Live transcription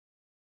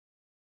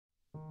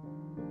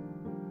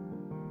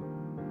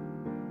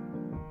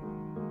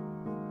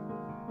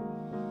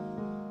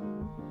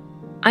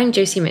I'm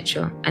Josie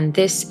Mitchell, and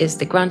this is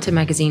the Granta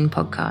Magazine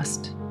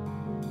podcast.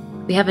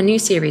 We have a new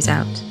series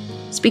out,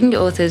 speaking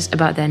to authors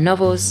about their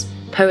novels,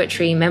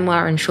 poetry,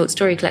 memoir, and short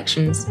story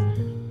collections,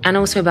 and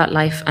also about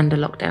life under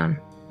lockdown.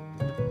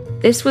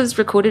 This was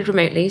recorded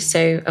remotely,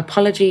 so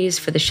apologies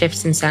for the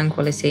shifts in sound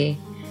quality.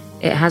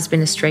 It has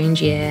been a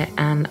strange year,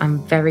 and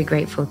I'm very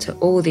grateful to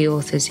all the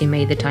authors who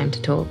made the time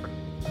to talk.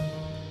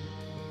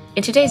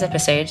 In today's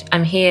episode,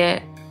 I'm here,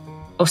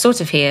 or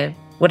sort of here,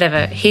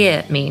 whatever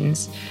here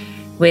means,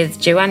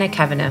 with Joanna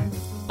Kavanagh,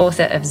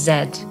 author of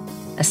Zed,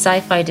 a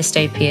sci-fi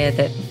dystopia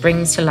that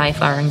brings to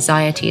life our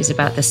anxieties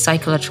about the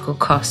psychological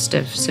cost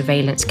of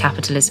surveillance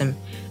capitalism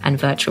and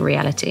virtual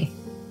reality.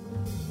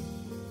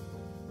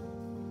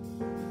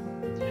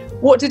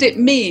 What did it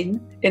mean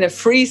in a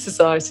free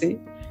society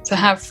to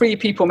have free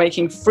people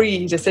making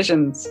free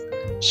decisions?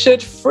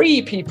 Should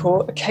free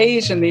people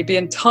occasionally be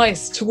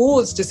enticed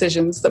towards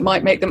decisions that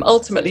might make them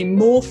ultimately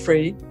more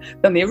free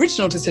than the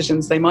original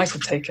decisions they might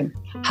have taken,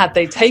 had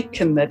they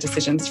taken their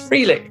decisions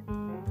freely?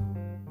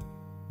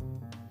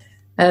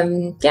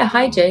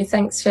 Hi Joe.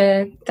 Thanks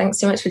so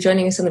much for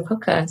joining us on the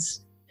podcast.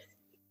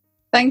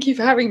 Thank you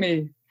for having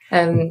me.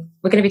 We're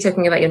going to be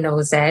talking about your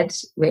novel Zed,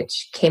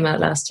 which came out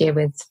last year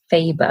with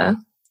Faber.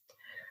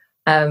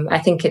 I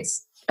think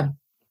it's a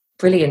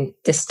brilliant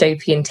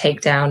dystopian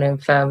takedown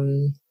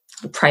of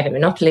private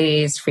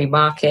monopolies, free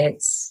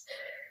markets,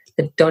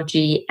 the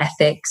dodgy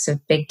ethics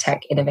of big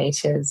tech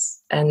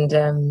innovators. And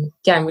I'm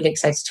really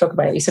excited to talk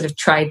about it. We sort of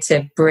tried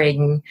to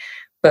bring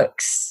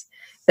books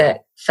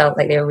that felt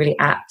like they were really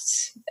apt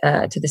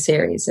to the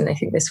series. And I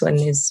think this one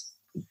is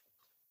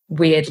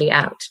weirdly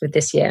apt with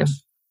this year.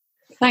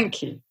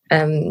 Thank you.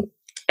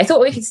 I thought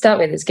what we could start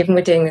with is, given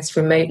we're doing this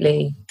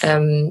remotely,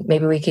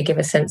 maybe we could give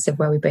a sense of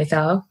where we both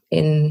are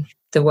in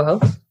the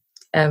world.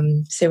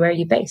 So where are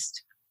you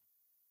based?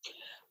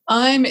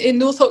 I'm in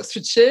North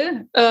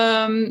Oxfordshire,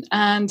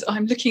 and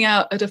I'm looking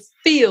out at a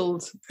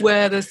field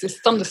where there's this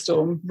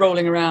thunderstorm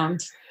rolling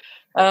around.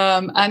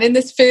 And in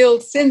this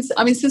field, since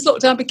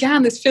lockdown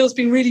began, this field's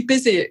been really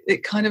busy.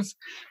 It kind of,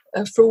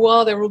 for a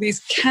while, there were all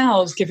these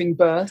cows giving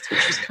birth,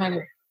 which was kind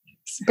of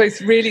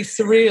both really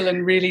surreal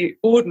and really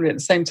ordinary at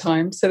the same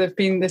time. So there's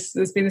been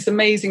this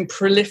amazing,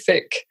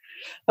 prolific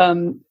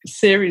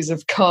series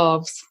of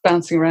calves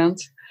bouncing around.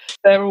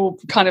 They're all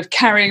kind of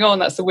carrying on.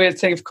 That's the weird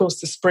thing. Of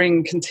course, the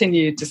spring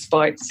continued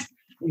despite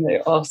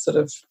our sort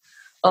of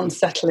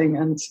unsettling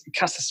and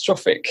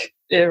catastrophic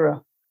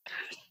era.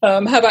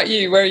 How about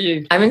you? Where are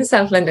you? I'm in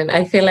South London.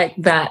 I feel like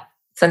that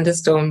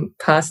thunderstorm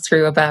passed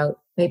through about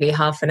maybe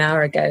half an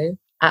hour ago.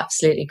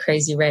 Absolutely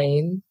crazy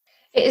rain.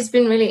 It has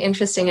been really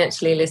interesting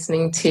actually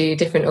listening to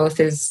different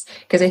authors,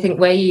 because I think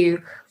where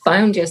you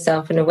found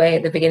yourself in a way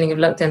at the beginning of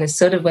lockdown is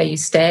sort of where you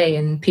stay,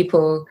 and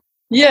people...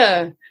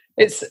 Yeah.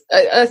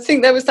 I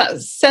think there was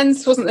that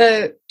sense, wasn't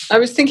there? I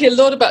was thinking a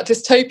lot about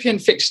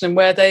dystopian fiction and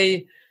where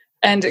they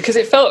ended, because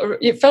it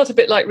felt a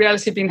bit like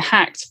reality had been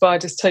hacked by a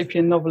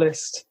dystopian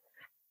novelist.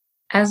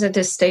 As a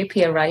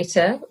dystopia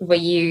writer, were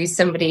you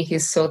somebody who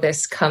saw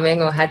this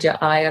coming or had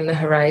your eye on the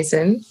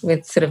horizon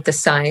with sort of the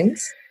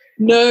signs?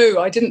 No,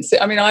 I didn't see.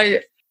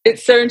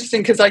 It's so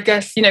interesting because I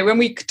guess, when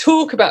we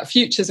talk about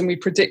futures and we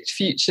predict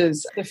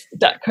futures,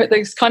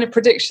 those kind of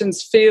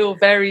predictions feel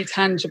very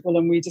tangible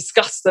and we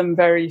discuss them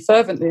very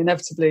fervently,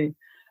 inevitably.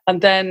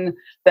 And then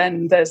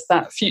there's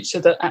that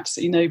future that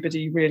absolutely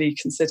nobody really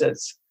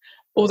considers.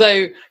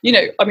 Although,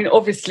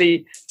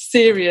 obviously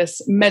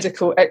serious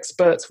medical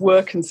experts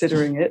were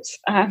considering it.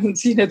 And,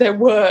 there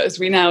were, as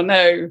we now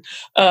know,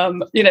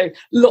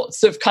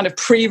 lots of kind of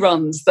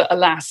pre-runs that,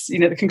 alas,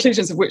 the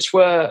conclusions of which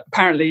were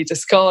apparently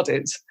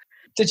discarded.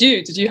 Did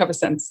you have a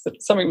sense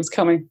that something was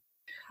coming?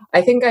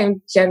 I think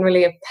I'm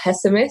generally a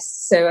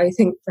pessimist, so I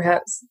think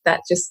perhaps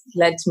that just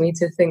led me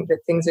to think that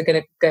things are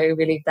going to go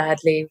really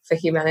badly for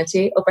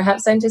humanity, or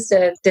perhaps I'm just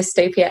a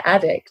dystopia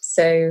addict.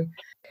 So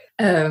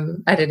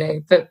I don't know,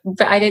 but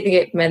I don't think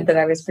it meant that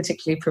I was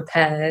particularly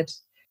prepared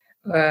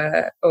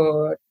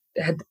or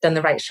had done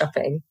the right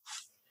shopping.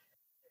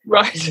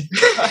 Right.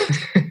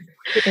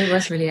 It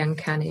was really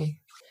uncanny.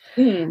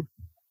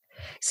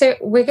 So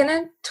we're going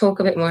to talk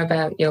a bit more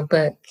about your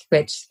book,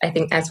 which I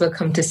think, as we'll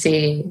come to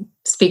see,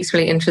 speaks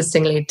really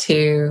interestingly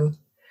to,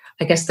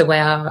 I guess, the way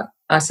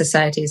our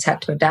society has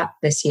had to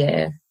adapt this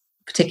year,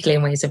 particularly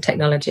in ways of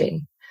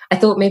technology. I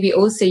thought maybe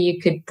also you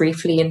could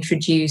briefly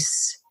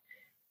introduce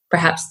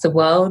perhaps the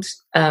world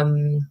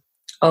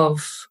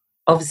of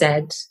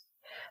Zed,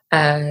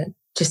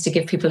 just to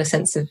give people a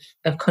sense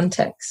of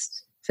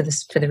context for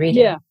the reader.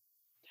 Yeah.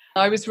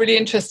 I was really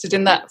interested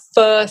in that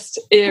first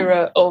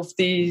era of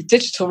the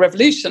digital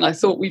revolution. I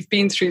thought we've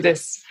been through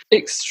this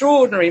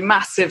extraordinary,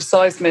 massive,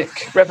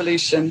 seismic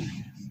revolution.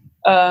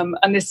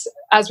 And this,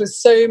 as with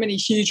so many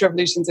huge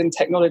revolutions in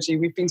technology,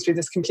 we've been through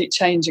this complete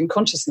change in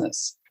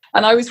consciousness.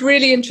 And I was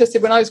really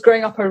interested, when I was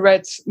growing up, I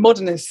read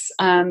modernists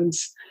and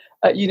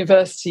at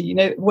university,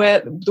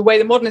 where the way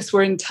the modernists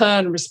were in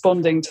turn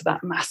responding to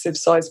that massive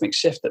seismic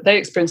shift that they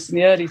experienced in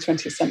the early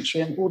 20th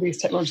century, and all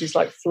these technologies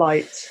like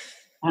flight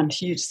and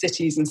huge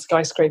cities and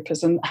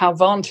skyscrapers, and how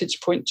Vantage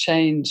Point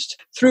changed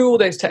through all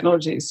those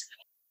technologies.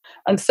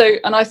 And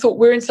I thought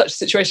we're in such a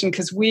situation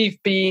because we've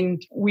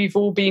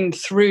all been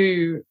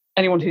through,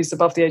 anyone who's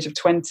above the age of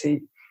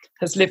 20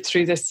 has lived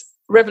through this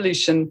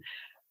revolution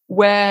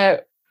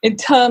where, in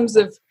terms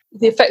of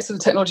the effects of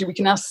the technology, we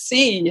can now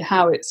see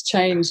how it's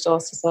changed our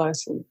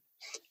society.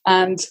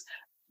 And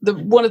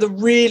one of the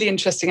really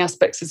interesting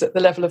aspects is at the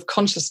level of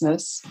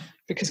consciousness,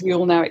 because we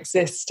all now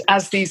exist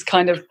as these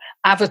kind of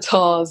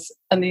avatars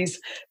and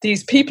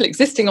these people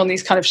existing on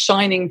these kind of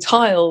shining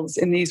tiles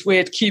in these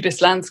weird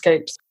cubist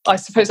landscapes. I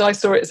suppose I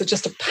saw it as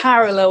just a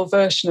parallel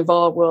version of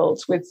our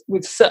world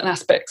with certain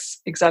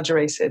aspects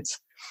exaggerated.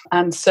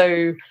 And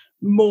so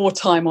more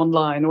time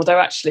online, although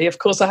actually, of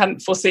course, I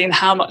hadn't foreseen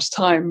how much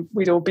time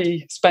we'd all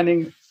be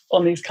spending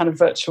on these kind of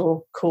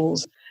virtual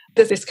calls.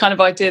 There's this kind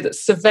of idea that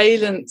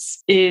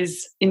surveillance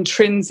is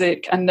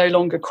intrinsic and no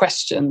longer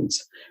questioned,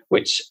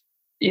 which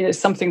is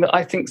something that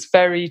I think is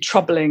very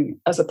troubling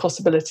as a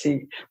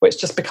possibility, where it's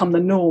just become the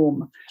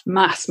norm,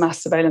 mass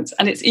surveillance,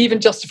 and it's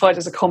even justified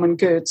as a common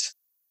good.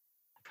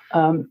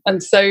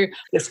 And so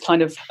this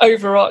kind of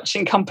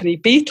overarching company,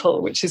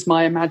 Beetle, which is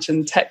my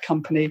imagined tech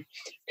company,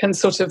 can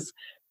sort of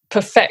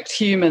perfect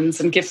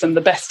humans and give them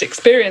the best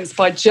experience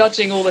by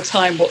judging all the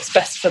time what's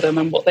best for them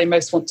and what they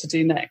most want to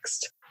do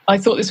next. I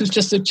thought this was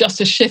just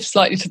a shift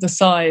slightly to the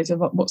side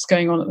of what's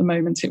going on at the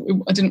moment.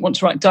 I didn't want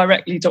to write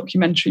directly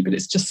documentary, but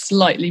it's just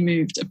slightly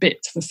moved a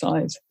bit to the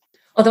side.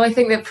 Although I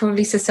think that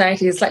probably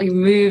society has slightly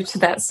moved to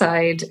that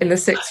side in the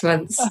 6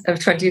 months of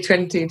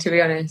 2020, to be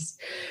honest.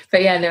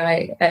 But yeah, no,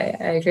 I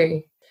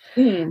agree.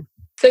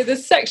 So the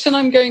section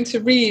I'm going to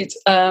read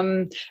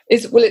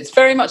it's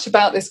very much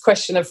about this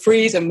question of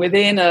freedom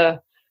within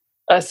a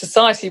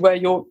society where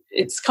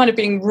it's kind of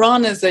being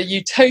run as a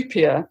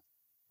utopia,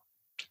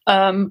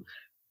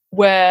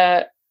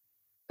 where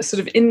sort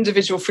of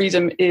individual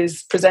freedom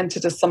is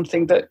presented as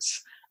something that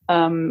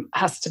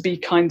has to be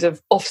kind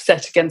of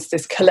offset against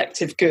this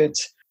collective good.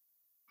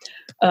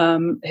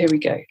 Here we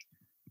go.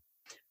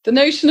 The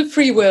notion of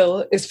free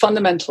will is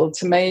fundamental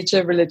to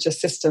major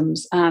religious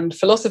systems and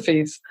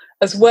philosophies,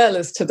 as well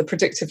as to the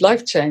predictive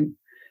life chain.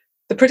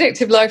 The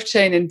predictive life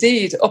chain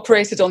indeed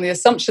operated on the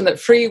assumption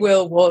that free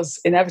will was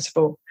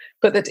inevitable,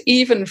 but that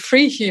even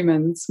free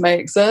humans may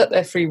exert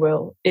their free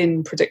will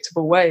in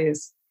predictable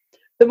ways.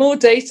 The more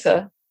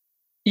data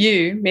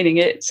you, meaning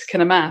it,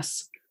 can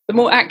amass, the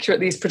more accurate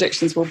these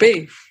predictions will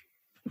be.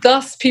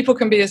 Thus, people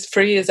can be as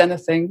free as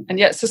anything, and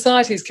yet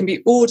societies can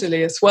be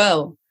orderly as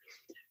well.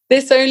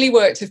 This only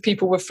worked if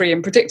people were free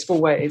in predictable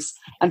ways,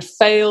 and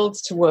failed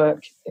to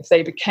work if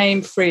they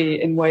became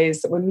free in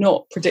ways that were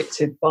not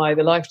predicted by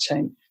the life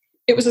chain.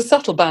 It was a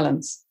subtle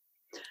balance.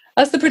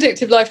 As the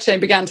predictive life chain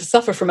began to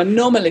suffer from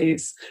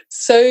anomalies,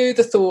 so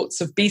the thoughts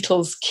of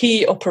Beetle's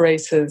key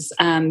operators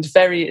and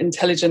very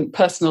intelligent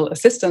personal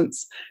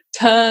assistants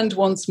turned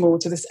once more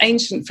to this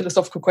ancient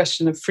philosophical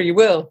question of free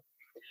will.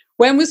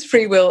 When was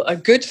free will a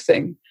good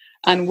thing,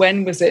 and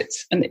when was it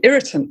an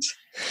irritant?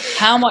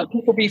 How might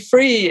people be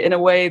free in a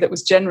way that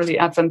was generally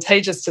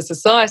advantageous to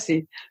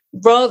society,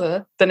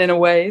 rather than in a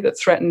way that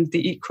threatened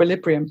the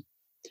equilibrium?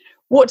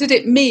 What did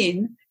it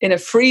mean in a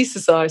free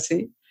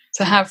society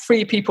to have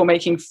free people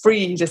making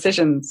free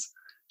decisions?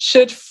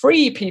 Should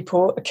free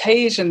people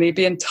occasionally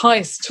be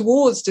enticed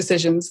towards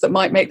decisions that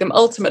might make them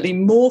ultimately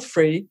more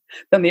free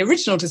than the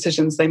original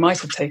decisions they might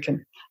have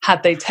taken,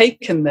 had they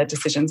taken their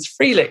decisions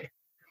freely?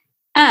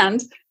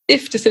 And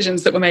if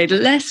decisions that were made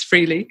less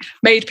freely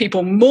made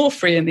people more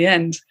free in the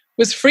end,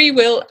 was free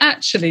will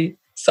actually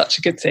such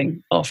a good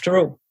thing after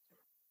all?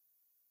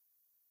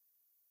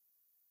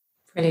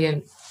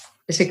 Brilliant.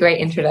 It's a great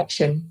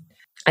introduction.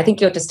 I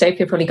think your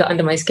dystopia probably got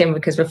under my skin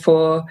because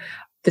before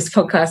this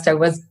podcast, I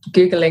was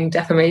Googling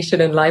defamation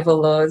and libel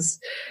laws,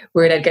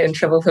 worried I'd get in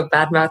trouble for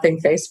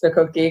bad-mouthing Facebook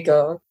or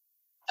Google.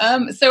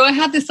 So I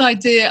had this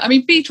idea. I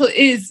mean, Beetle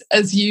is,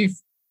 as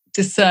you've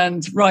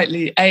discerned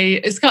rightly,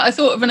 it's kind of a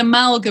sort of an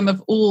amalgam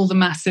of all the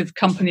massive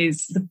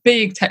companies, the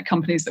big tech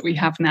companies that we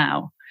have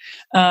now.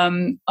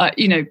 Naming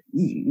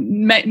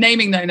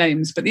no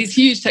names, but these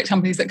huge tech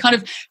companies that kind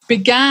of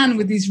began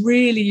with these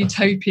really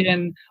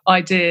utopian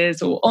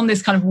ideas, or on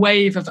this kind of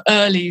wave of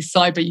early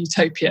cyber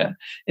utopia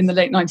in the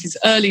late 90s,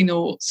 early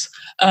noughts,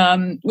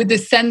 with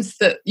this sense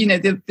that,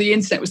 the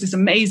internet was this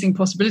amazing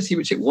possibility,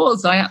 which it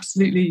was. I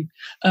absolutely,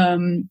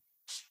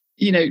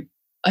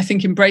 I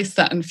think embraced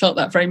that and felt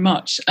that very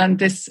much. And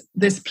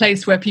this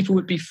place where people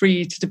would be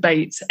free to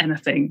debate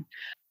anything.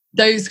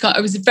 I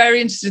was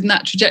very interested in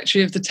that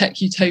trajectory of the tech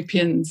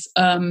utopians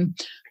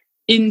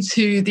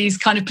into these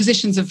kind of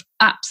positions of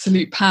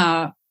absolute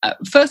power.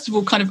 First of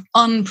all, kind of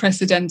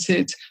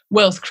unprecedented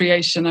wealth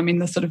creation. I mean,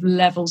 the sort of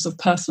levels of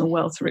personal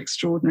wealth are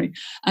extraordinary.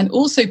 And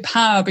also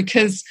power,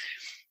 because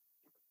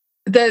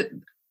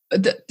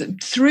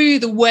through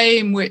the way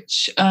in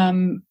which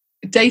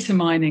data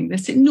mining,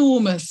 this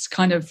enormous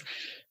kind of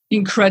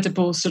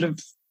incredible sort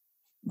of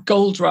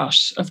gold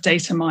rush of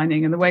data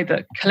mining, and the way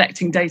that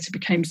collecting data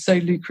became so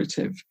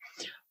lucrative,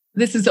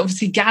 this has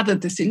obviously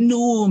gathered this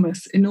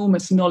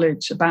enormous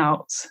knowledge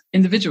about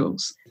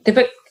individuals. The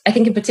book, I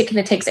think in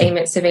particular, takes aim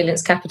at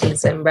surveillance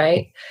capitalism,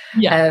 right?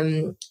 Yeah.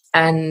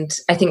 And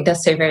I think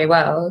does so very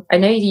well. I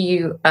know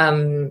you,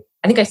 I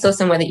think I saw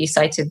somewhere that you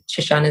cited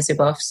Shoshana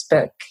Zuboff's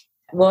book.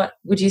 What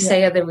would you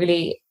say are the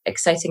really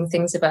exciting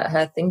things about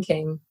her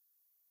thinking?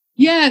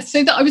 Yeah,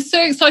 so I was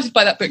so excited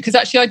by that book because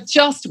actually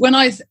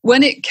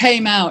when it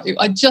came out,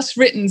 I'd just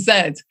written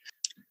Zed.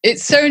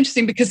 It's so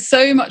interesting because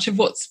so much of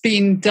what's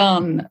been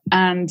done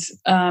and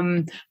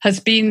has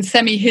been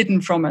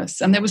semi-hidden from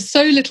us, and there was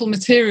so little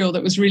material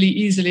that was really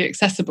easily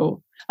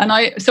accessible. And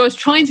I was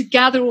trying to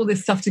gather all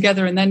this stuff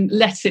together and then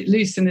let it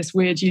loose in this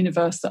weird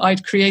universe that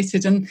I'd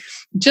created. And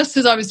just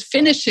as I was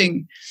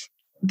finishing,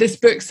 this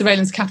book,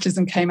 Surveillance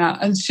Capitalism, came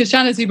out, and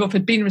Shoshana Zuboff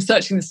had been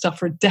researching this stuff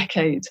for a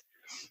decade.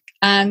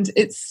 And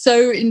it's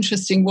so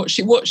interesting what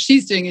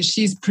she's doing is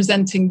she's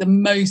presenting the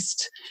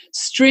most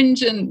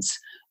stringent,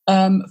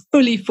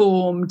 fully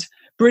formed,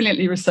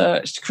 brilliantly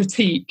researched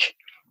critique.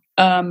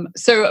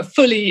 So a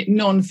fully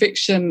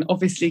non-fiction,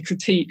 obviously,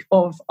 critique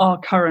of our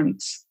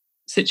current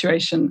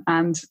situation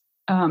and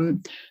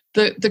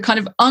the kind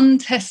of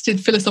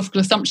untested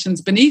philosophical assumptions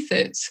beneath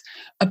it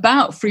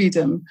about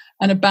freedom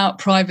and about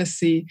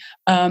privacy,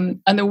 and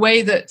the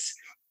way that,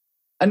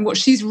 and what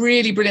she's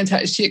really brilliant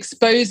at is she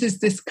exposes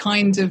this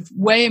kind of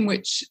way in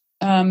which,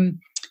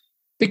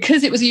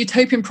 because it was a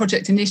utopian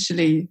project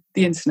initially,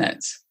 the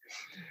internet,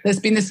 there's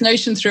been this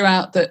notion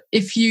throughout that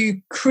if you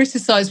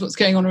criticize what's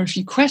going on or if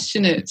you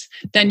question it,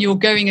 then you're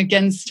going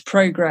against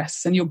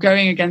progress and you're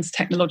going against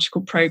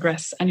technological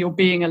progress and you're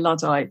being a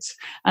Luddite.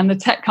 And the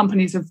tech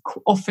companies have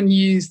often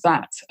used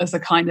that as a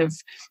kind of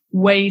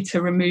way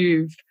to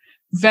remove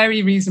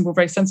very reasonable,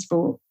 very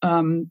sensible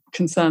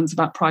concerns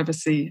about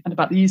privacy and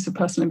about the use of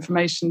personal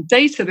information.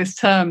 Data, this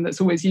term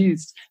that's always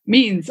used,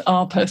 means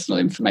our personal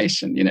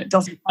information. You know, it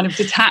doesn't kind of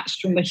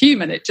detach from the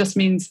human. It just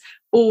means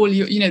all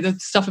your, you know, the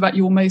stuff about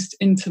your most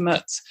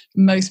intimate,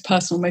 most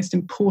personal, most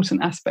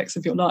important aspects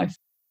of your life.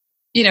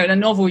 You know, in a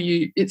novel,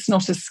 it's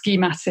not a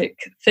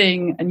schematic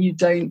thing, and you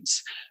don't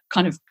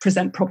kind of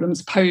present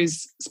problems,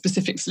 pose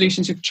specific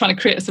solutions. You're trying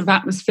to create a sort of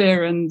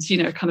atmosphere and, you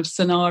know, kind of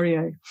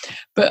scenario.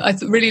 But I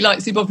really like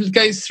Zuboff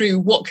goes through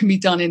what can be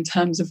done in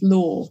terms of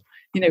law,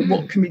 you know,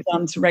 what can be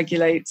done to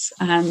regulate.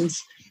 And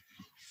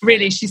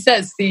really, she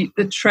says the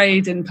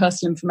trade in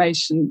personal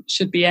information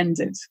should be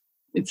ended.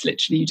 It's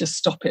literally, you just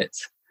stop it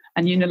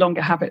and you no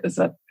longer have it as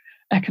a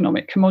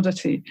economic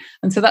commodity.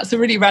 And so that's a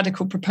really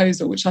radical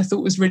proposal, which I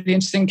thought was really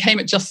interesting, came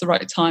at just the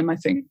right time, I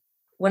think.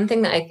 One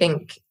thing that I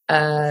think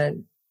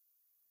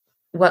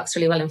works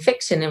really well in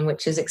fiction and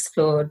which is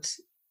explored,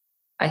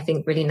 I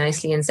think, really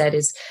nicely in Zed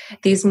is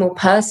these more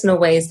personal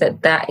ways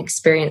that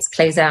experience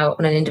plays out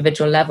on an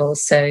individual level.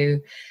 So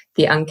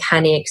the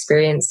uncanny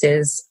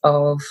experiences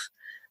of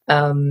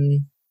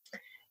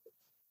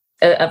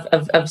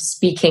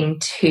speaking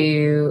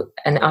to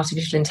an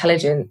artificial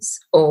intelligence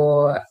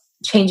or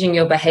changing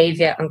your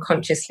behavior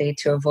unconsciously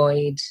to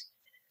avoid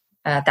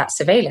that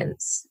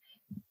surveillance.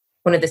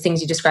 One of the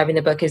things you describe in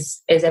the book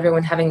is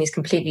everyone having these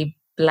completely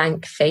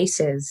blank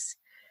faces,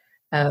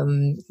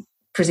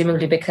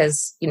 presumably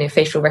because, you know,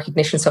 facial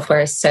recognition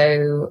software is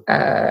so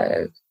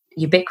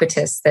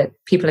ubiquitous that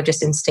people are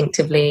just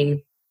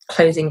instinctively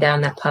closing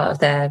down that part of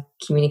their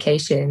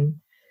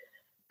communication.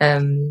 Are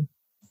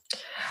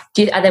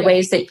there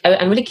ways that,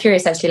 I'm really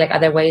curious actually, like, are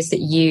there ways that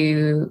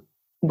you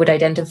would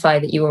identify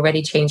that you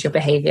already change your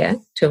behavior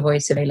to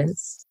avoid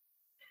surveillance?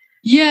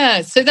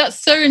 Yeah, so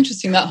that's so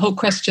interesting, that whole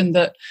question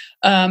that,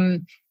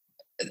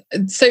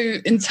 so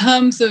in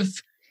terms of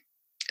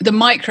the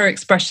micro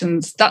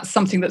expressions, that's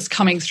something that's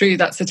coming through.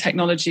 That's a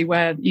technology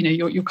where, you know,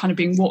 you're kind of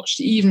being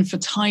watched even for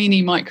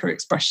tiny micro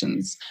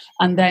expressions,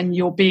 and then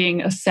you're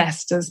being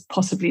assessed as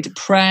possibly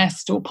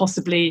depressed or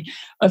possibly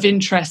of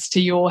interest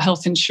to your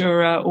health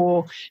insurer,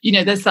 or, you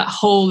know, there's that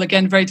whole,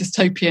 again, very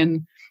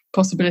dystopian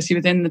possibility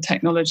within the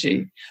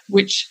technology,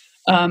 which,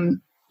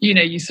 you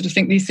know, you sort of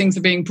think these things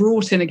are being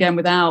brought in again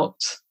without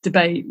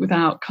debate,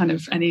 without kind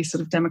of any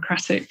sort of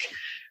democratic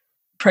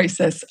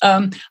process.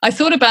 I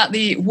thought about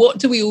what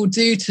do we all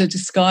do to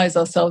disguise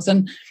ourselves?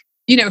 And,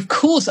 you know, of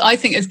course, I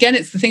think, again,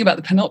 it's the thing about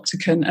the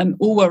panopticon, and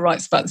Orwell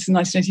writes about this in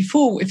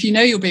 1984. If you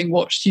know you're being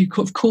watched, you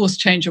of course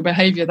change your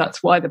behavior.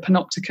 That's why the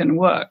panopticon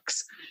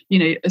works. You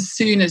know, as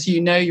soon as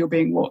you know you're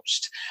being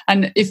watched.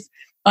 And if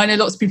I know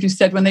lots of people who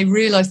said when they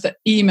realized that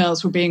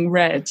emails were being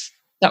read,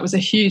 that was a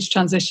huge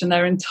transition.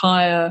 Their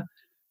entire,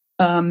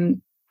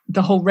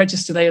 the whole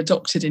register they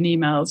adopted in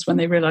emails when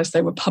they realized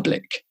they were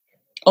public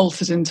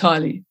altered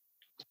entirely.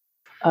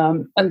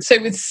 And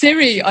so with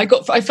Siri, I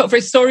felt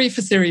very sorry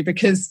for Siri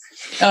because,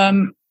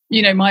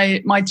 you know,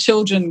 my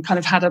children kind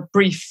of had a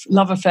brief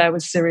love affair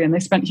with Siri, and they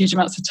spent huge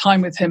amounts of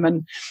time with him,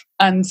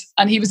 and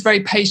he was very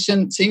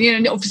patient. And, you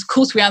know, of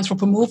course, we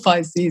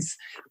anthropomorphize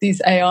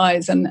these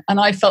AIs, and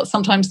I felt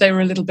sometimes they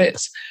were a little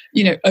bit,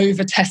 you know,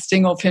 over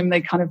testing of him. They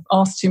kind of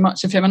asked too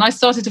much of him, and I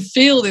started to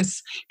feel this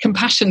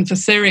compassion for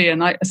Siri.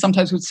 And I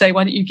sometimes would say,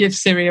 "Why don't you give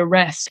Siri a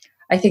rest?"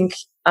 I think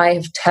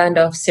I've turned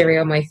off Siri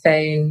on my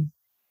phone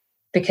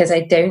because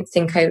I don't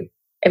think I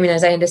mean,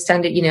 as I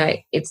understand it,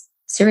 it's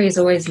Siri is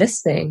always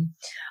listening.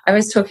 I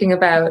was talking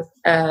with my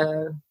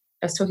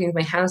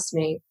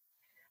housemate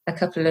a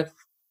couple of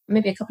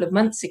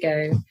months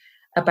ago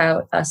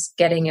about us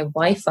getting a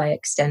Wi-Fi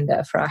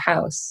extender for our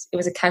house. It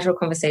was a casual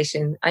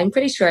conversation. I'm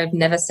pretty sure I've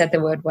never said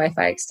the word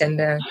Wi-Fi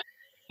extender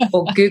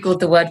or Googled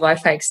the word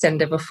Wi-Fi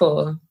extender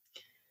before.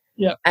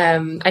 Yeah.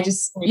 I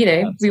just,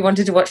 we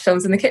wanted to watch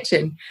films in the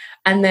kitchen.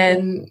 And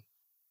then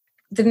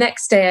the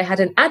next day I had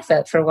an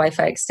advert for a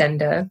Wi-Fi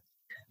extender.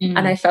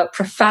 And I felt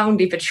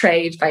profoundly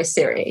betrayed by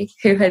Siri,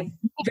 who had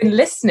been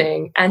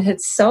listening and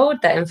had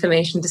sold that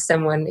information to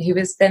someone who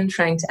was then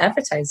trying to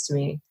advertise to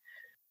me.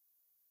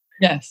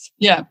 Yes.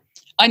 Yeah.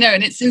 I know.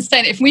 And it's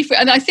insane.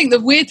 And I think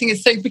the weird thing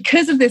is, so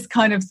because of this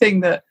kind of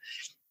thing that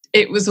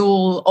it was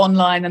all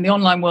online and the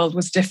online world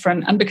was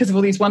different, and because of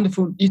all these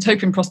wonderful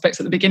utopian prospects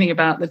at the beginning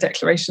about the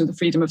Declaration of the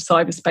Freedom of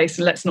Cyberspace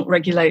and let's not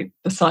regulate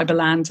the cyber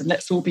land and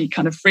let's all be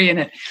kind of free in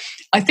it.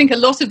 I think a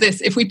lot of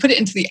this, if we put it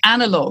into the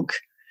analog,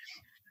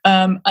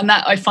 and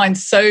that I find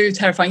so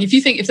terrifying.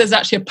 If there's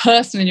actually a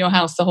person in your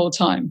house the whole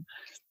time,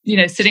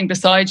 sitting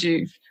beside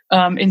you,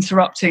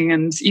 interrupting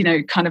and,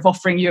 kind of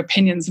offering you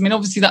opinions. I mean,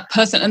 obviously that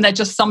person, and they're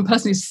just some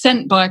person who's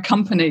sent by a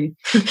company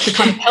to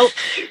kind of help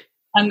you.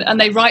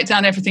 And they write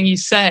down everything you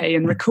say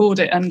and record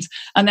it, and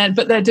then,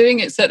 but they're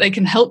doing it so that they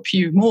can help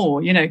you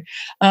more.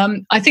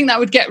 I think that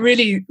would get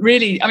really,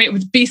 really. I mean, it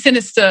would be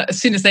sinister as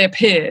soon as they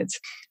appeared.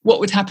 What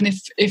would happen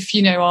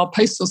if our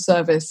postal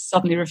service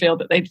suddenly revealed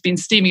that they'd been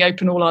steaming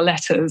open all our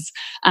letters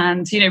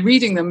and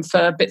reading them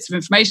for bits of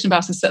information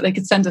about us so that they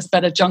could send us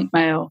better junk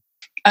mail.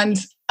 And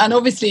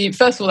obviously,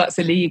 first of all, that's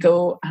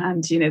illegal,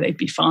 and they'd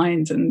be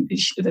fined, and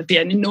there'd be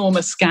an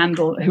enormous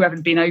scandal. Whoever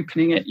had been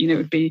opening it,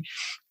 would be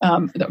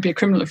that would be a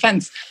criminal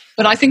offence.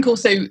 But I think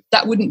also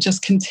that wouldn't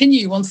just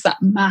continue once that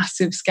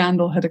massive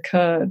scandal had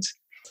occurred.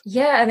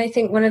 Yeah, and I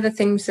think one of the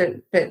things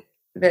that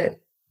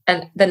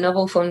and the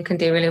novel form can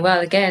do really well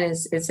again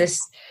is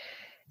this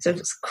sort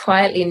of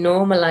quietly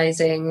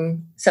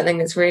normalizing something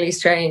that's really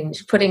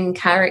strange, putting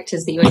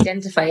characters that you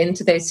identify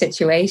into those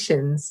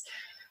situations.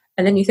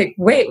 And then you think,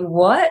 wait,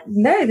 what?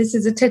 No, this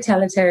is a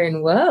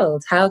totalitarian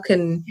world. How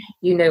can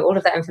you know all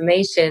of that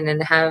information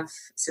and have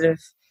sort of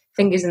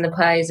fingers in the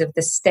pies of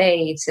the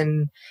state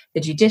and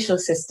the judicial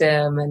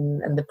system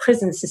and the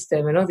prison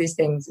system and all these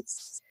things?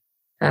 It's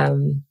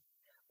one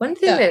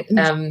thing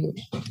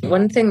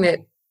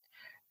that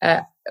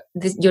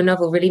your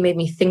novel really made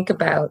me think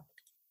about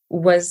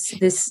was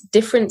this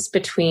difference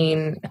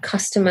between a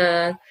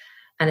customer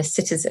and a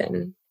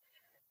citizen.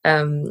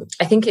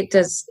 I think it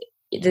does.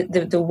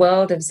 The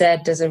world of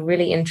Zed does a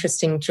really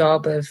interesting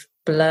job of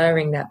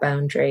blurring that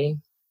boundary.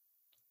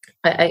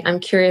 I'm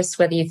curious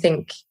whether you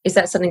think, is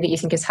that something that you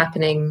think is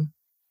happening,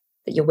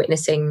 that you're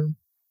witnessing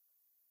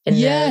in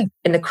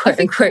the quote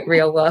unquote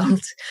real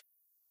world?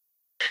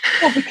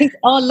 Well, because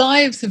our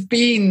lives have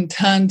been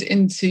turned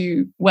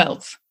into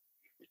wealth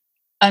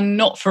and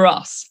not for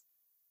us.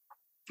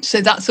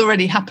 So that's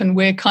already happened.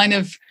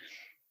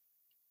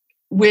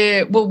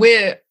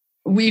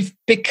 We've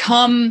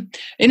become,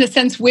 in a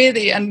sense,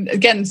 and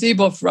again,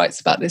 Zuboff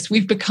writes about this,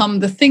 we've become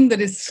the thing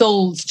that is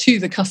sold to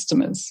the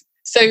customers.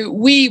 So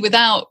we,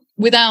 without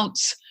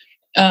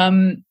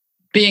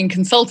being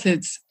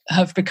consulted,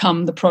 have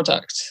become the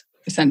product,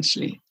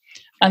 essentially.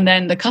 And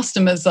then the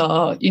customers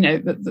are,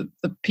 the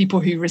people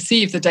who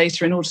receive the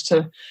data in order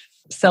to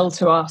sell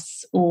to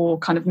us or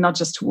kind of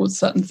nudge us towards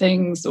certain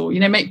things or,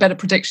 make better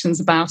predictions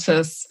about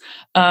us.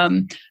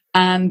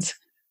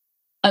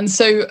 And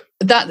so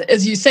that,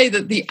 as you say,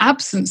 that the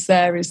absence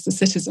there is the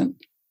citizen.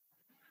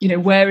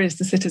 Where is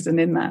the citizen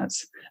in that?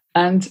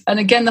 And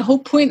again, the whole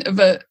point of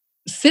a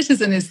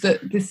citizen is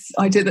that this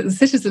idea that the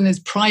citizen is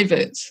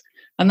private,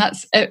 and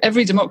that's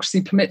every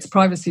democracy permits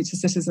privacy to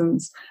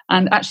citizens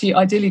and actually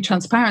ideally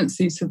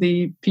transparency to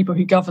the people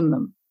who govern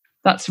them.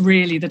 That's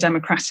really the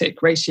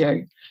democratic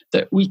ratio,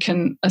 that we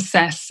can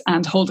assess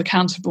and hold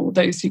accountable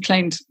those who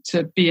claim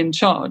to be in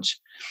charge,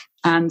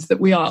 and that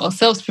we are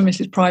ourselves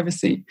permitted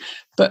privacy.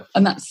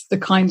 And that's the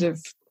kind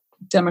of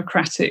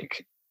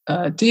democratic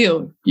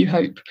deal, you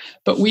hope.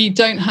 But we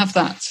don't have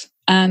that.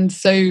 And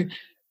so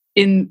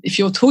if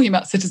you're talking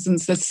about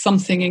citizens, there's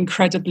something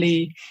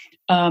incredibly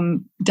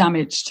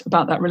damaged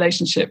about that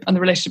relationship and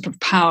the relationship of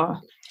power.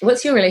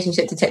 What's your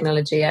relationship to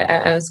technology?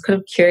 I was kind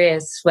of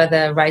curious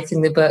whether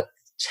writing the book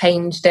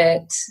changed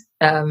it.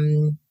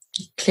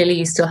 Clearly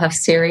you still have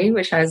Siri,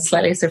 which I was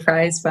slightly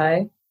surprised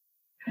by.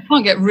 I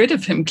can't get rid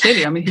of him,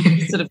 clearly. I mean,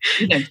 he sort of,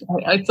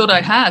 I thought I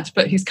had,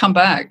 but he's come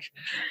back.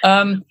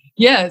 I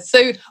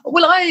suppose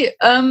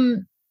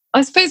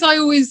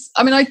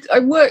I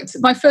worked,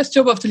 my first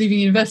job after leaving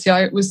university,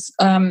 I was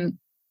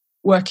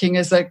working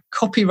as a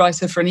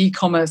copywriter for an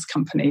e-commerce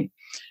company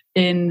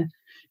in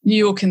New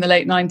York in the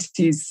late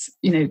 90s,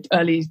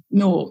 early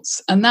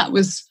noughts. And that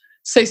was,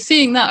 so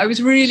seeing that, I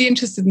was really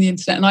interested in the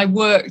internet. And I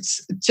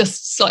worked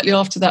just slightly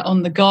after that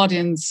on The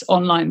Guardian's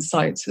online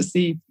site as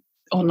the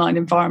online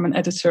environment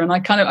editor. And I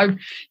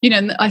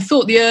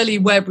thought the early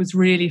web was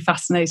really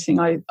fascinating.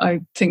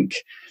 I think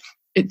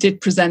it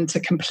did present a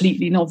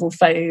completely novel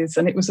phase,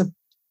 and it was a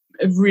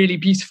really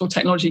beautiful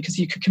technology because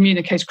you could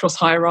communicate across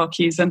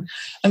hierarchies, and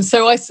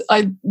so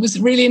I was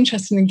really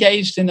interested and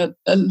engaged in a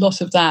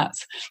lot of that.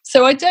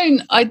 So I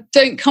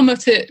don't come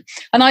at it,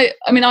 and I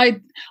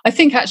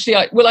think actually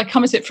I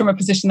come at it from a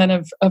position then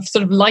of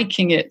sort of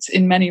liking it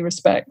in many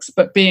respects,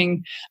 but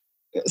being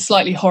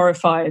slightly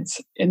horrified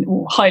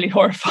or highly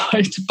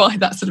horrified by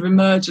that sort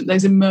of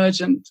those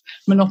emergent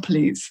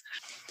monopolies.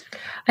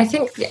 I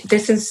think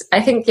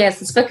yes,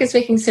 this book is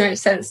making so much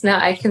sense now.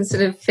 I can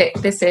sort of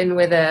fit this in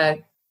with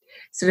a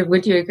sort of,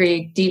 would you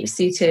agree,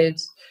 deep-seated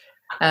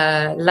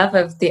love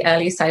of the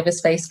early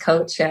cyberspace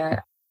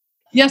culture.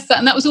 Yes,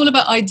 and that was all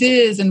about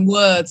ideas and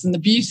words and the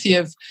beauty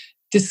of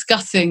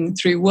discussing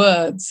through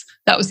words.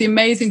 That was the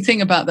amazing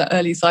thing about the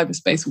early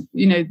cyberspace.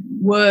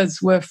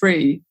 Words were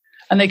free,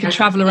 and they could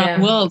travel around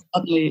the world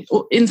suddenly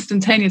or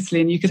instantaneously,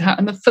 and you could have,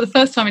 for the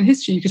first time in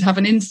history, you could have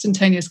an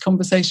instantaneous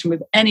conversation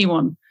with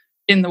anyone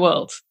in the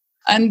world,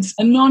 and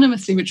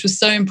anonymously, which was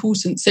so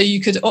important. So you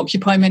could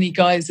occupy many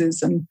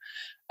guises, and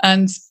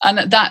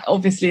that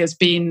obviously has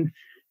been,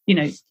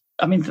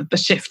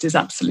 the shift is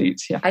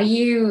absolute. Yeah. Are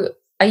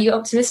you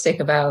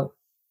optimistic about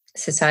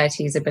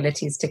society's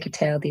abilities to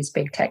curtail these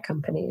big tech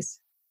companies?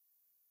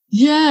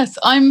 Yes,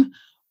 I'm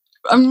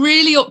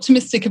really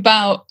optimistic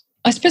about.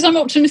 I suppose I'm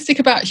optimistic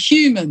about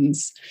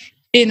humans,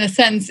 in a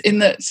sense, in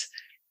that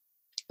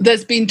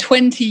there's been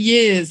 20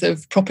 years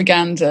of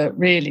propaganda,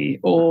 really,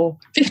 or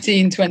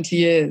 15, 20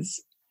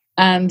 years,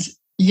 and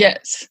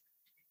yet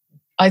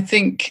I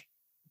think.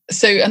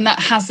 So, and that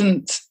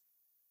hasn't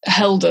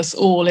held us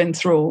all in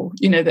thrall,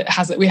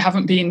 we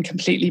haven't been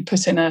completely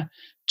put in a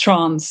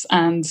trance.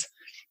 And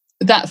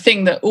that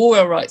thing that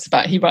Orwell writes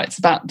about, he writes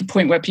about the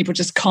point where people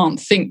just can't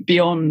think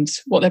beyond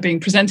what they're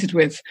being presented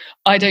with.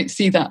 I don't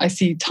see that. I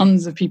see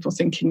tons of people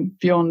thinking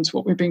beyond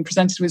what we're being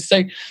presented with.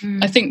 So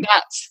I think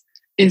that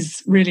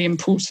is really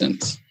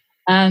important.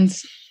 And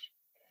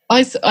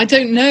I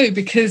don't know,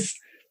 because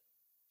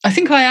I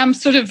think I am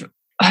sort of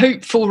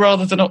hopeful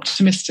rather than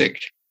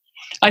optimistic.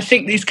 I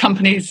think these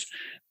companies,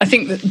 I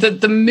think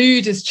that the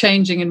mood is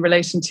changing in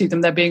relation to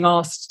them. They're being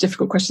asked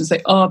difficult questions.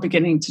 They are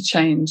beginning to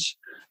change.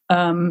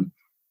 And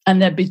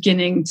they're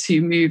beginning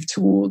to move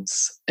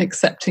towards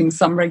accepting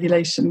some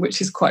regulation, which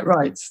is quite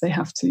right. They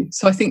have to.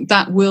 So I think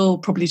that will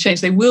probably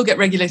change. They will get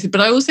regulated.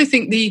 But I also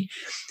think the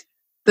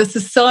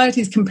society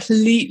is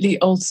completely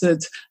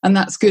altered, and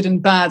that's good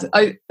and bad.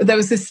 There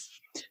was this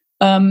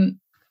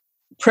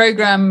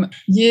program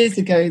years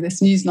ago, this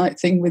Newsnight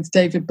thing with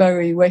David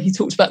Bowie, where he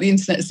talked about the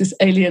internet as this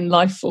alien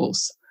life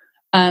force,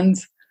 and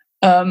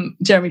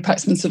Jeremy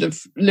Paxman sort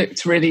of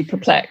looked really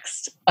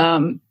perplexed,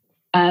 and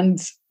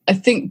I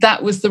think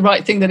that was the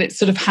right thing, that it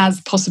sort of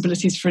has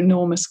possibilities for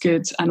enormous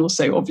good and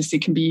also obviously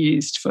can be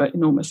used for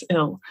enormous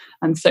ill.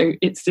 And so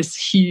it's this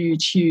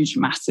huge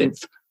massive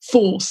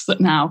force that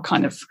now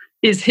kind of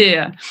is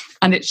here,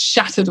 and it's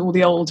shattered all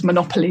the old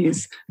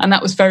monopolies, and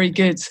that was very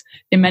good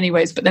in many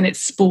ways, but then it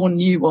spawned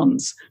new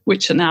ones,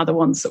 which are now the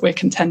ones that we're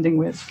contending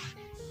with.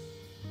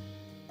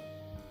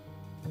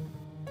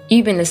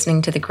 You've been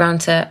listening to the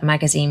Granta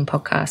Magazine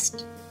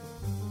podcast.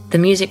 The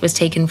music was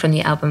taken from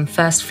the album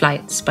First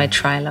Flights by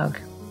Trilog.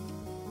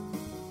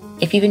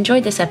 If you've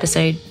enjoyed this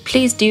episode,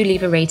 please do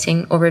leave a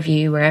rating or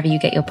review wherever you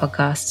get your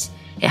podcasts.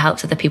 It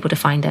helps other people to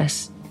find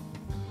us.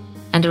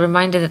 And a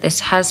reminder that this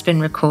has been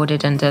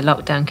recorded under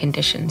lockdown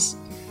conditions,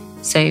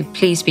 so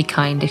please be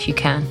kind if you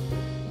can.